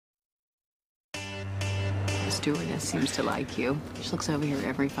stewardess seems to like you. She looks over here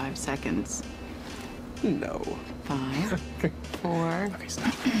every 5 seconds. No. 5, 4. Okay,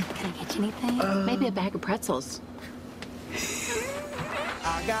 stop. Can I get you anything? Maybe a bag of pretzels.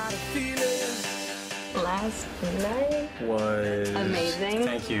 I got a feeling. Last night Was amazing.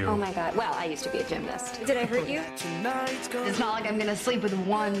 Thank you. Oh my god. Well, I used to be a gymnast. Did I hurt you? It's not like I'm gonna sleep with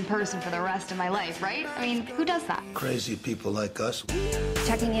one person for the rest of my life, right? I mean, who does that? Crazy people like us.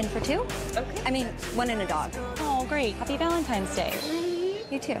 Checking in for 2? Okay. I mean, 1 and a dog. Oh, great. Happy Valentine's Day.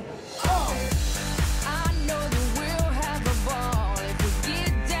 You too. I know that we'll have a ball if we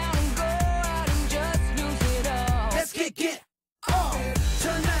get down and go out and just lose it all. Let's kick it off.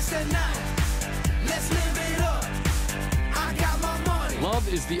 Tonight's the night. Let's live it up. I got my money. Love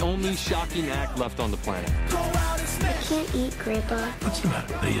is the only shocking act left on the planet. Go out and smash. Can't eat, Grandpa. What's the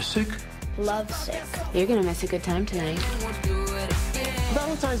matter? Are you sick? Love sick. You're gonna miss a good time tonight.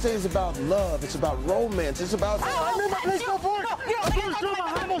 Valentine's Day is about love. It's about romance. It's about. Oh, I made my place go for it. I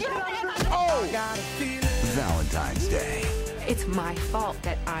got a feeling. Valentine's Day. It's my fault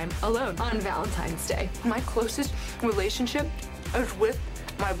that I'm alone on Valentine's Day. My closest relationship is with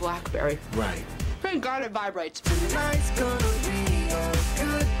my BlackBerry. Right. Thank God it vibrates. Tonight's gonna be